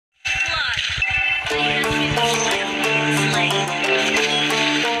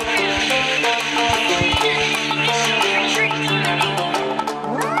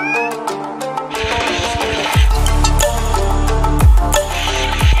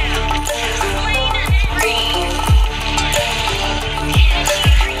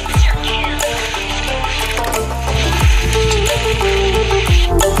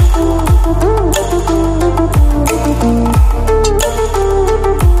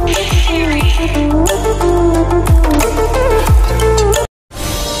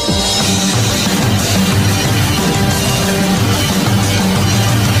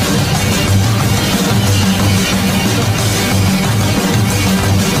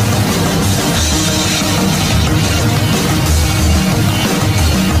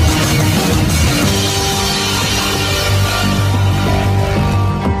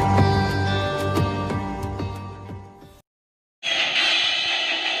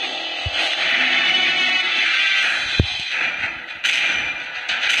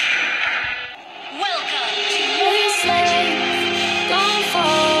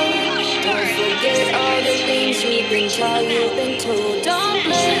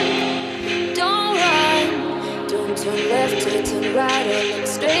turn left or turn right or look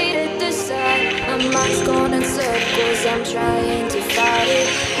straight at the side. My mind's going in circles, I'm trying to fight it.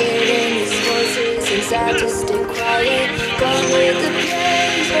 Hearing these voices inside to stay quiet. Gone with the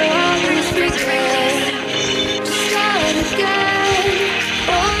place where all this began. Just start again.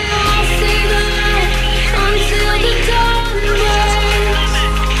 Oh, you'll see the light until the dawn breaks.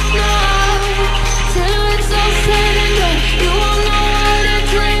 No, till it's all said and done, you won't know what it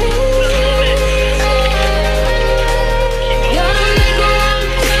brings. Gotta make a wrong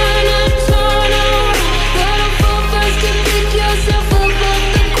turn and turn around. Gotta fall fast to pick yourself up off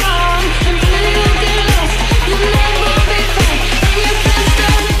the ground. Until you get lost, you'll never be found. And you can't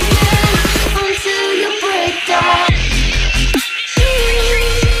start again until you break down.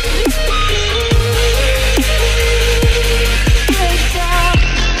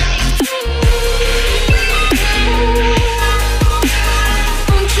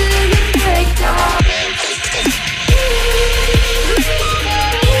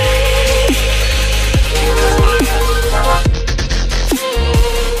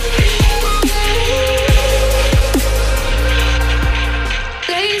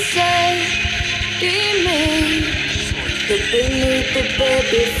 Beneath the bed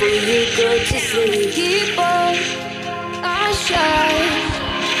before you go to sleep. Keep on, I shine.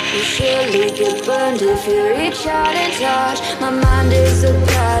 You surely get burned if you reach out and touch. My mind is a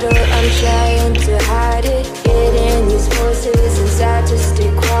battle, I'm trying to hide it. Getting these voices inside to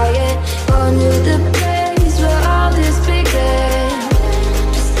stay quiet. Gone to the place where all this began.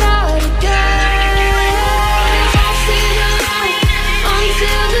 Just start again. I'll see the light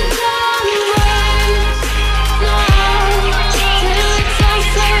until the dawn breaks. No, till it's all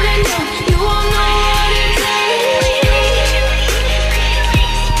said and done, you won't know what it takes.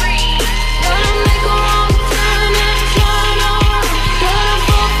 Gotta make a wrong turn and turn around. Gotta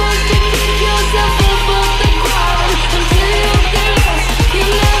fall first to pick yourself up off the ground. Until you get lost,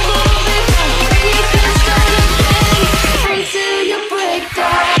 you'll never be found. And you can't start again until you break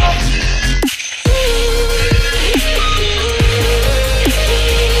down.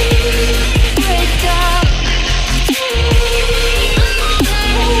 Break down.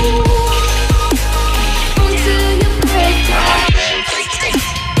 Until you break down.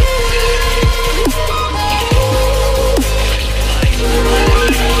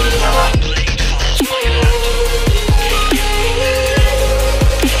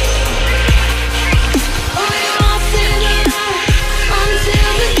 Oh, you won't see the light until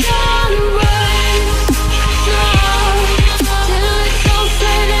the dawn breaks. No, till it's all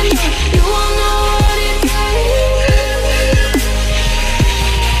said and done, you won't know what it takes.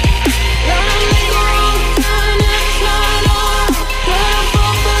 Gotta make a wrong turn and turn around. Gotta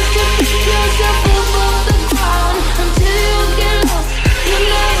fall first to pick yourself up off the ground. Until you get lost, you'll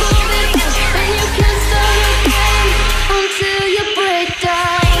never be found. And you can't start again until you break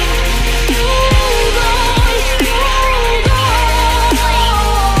down.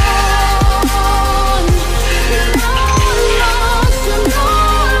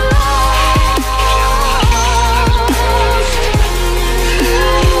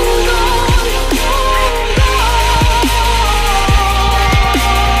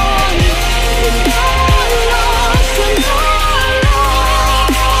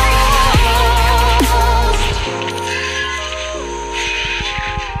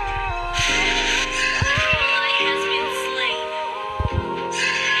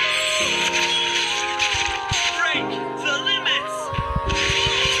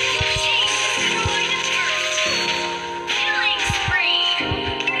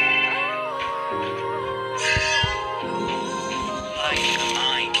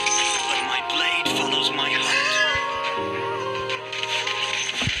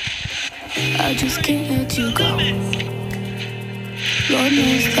 I just can't let you go. Lord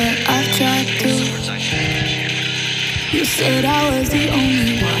knows that I've tried to. You said I was the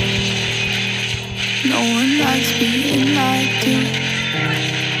only one. No one likes being lied to.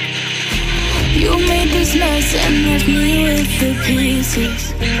 You made this mess and left me with the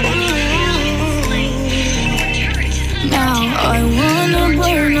pieces. Now I wanna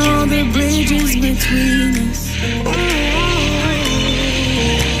burn all the bridges between us.